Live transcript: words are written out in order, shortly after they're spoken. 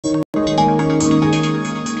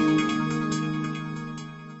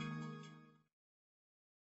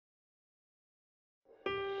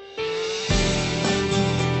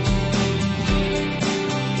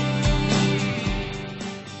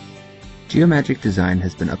Geomagic Design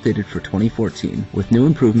has been updated for 2014 with new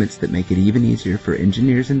improvements that make it even easier for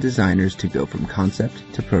engineers and designers to go from concept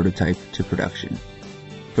to prototype to production.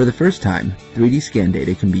 For the first time, 3D scan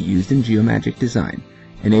data can be used in Geomagic Design,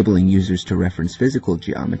 enabling users to reference physical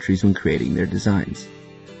geometries when creating their designs.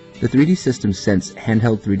 The 3D Systems Sense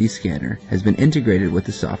handheld 3D scanner has been integrated with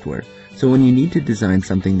the software, so when you need to design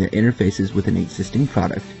something that interfaces with an existing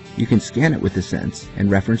product, you can scan it with the Sense and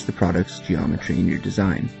reference the product's geometry in your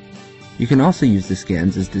design. You can also use the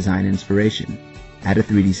scans as design inspiration. Add a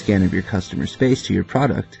 3D scan of your customer's face to your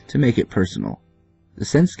product to make it personal. The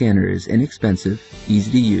Sense scanner is inexpensive,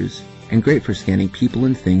 easy to use, and great for scanning people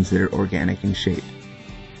and things that are organic in shape.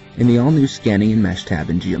 In the all-new Scanning and Mesh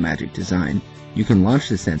tab in Geomagic Design, you can launch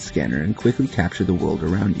the Sense scanner and quickly capture the world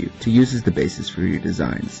around you to use as the basis for your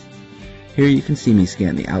designs. Here you can see me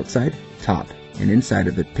scan the outside, top, and inside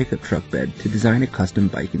of a pickup truck bed to design a custom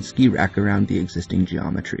bike and ski rack around the existing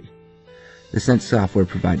geometry. The Sense software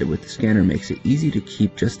provided with the scanner makes it easy to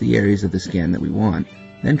keep just the areas of the scan that we want,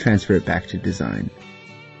 then transfer it back to design.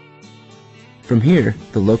 From here,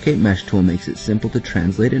 the Locate Mesh tool makes it simple to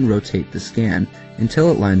translate and rotate the scan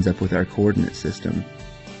until it lines up with our coordinate system.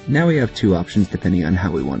 Now we have two options depending on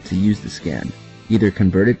how we want to use the scan, either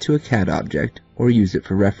convert it to a CAD object or use it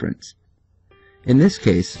for reference. In this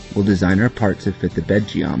case, we'll design our part to fit the bed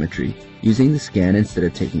geometry, using the scan instead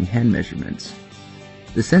of taking hand measurements.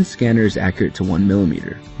 The Sense scanner is accurate to 1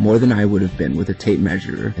 mm, more than I would have been with a tape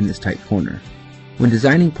measurer in this tight corner. When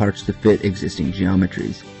designing parts to fit existing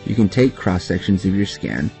geometries, you can take cross-sections of your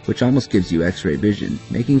scan, which almost gives you X-ray vision,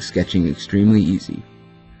 making sketching extremely easy.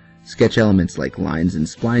 Sketch elements like lines and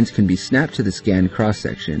splines can be snapped to the scan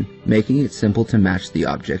cross-section, making it simple to match the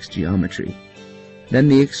object's geometry. Then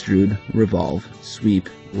the Extrude, Revolve, Sweep,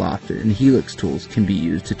 Loft, and Helix tools can be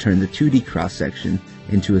used to turn the 2D cross-section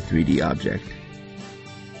into a 3D object.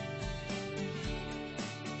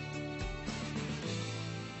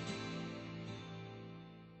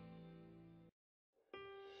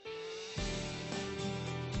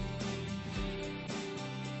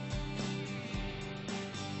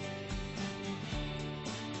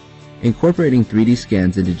 Incorporating 3D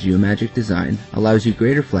scans into Geomagic Design allows you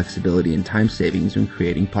greater flexibility and time savings when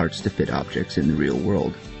creating parts to fit objects in the real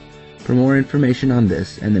world. For more information on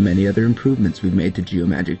this and the many other improvements we've made to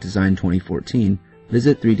Geomagic Design 2014,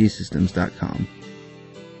 visit 3dsystems.com.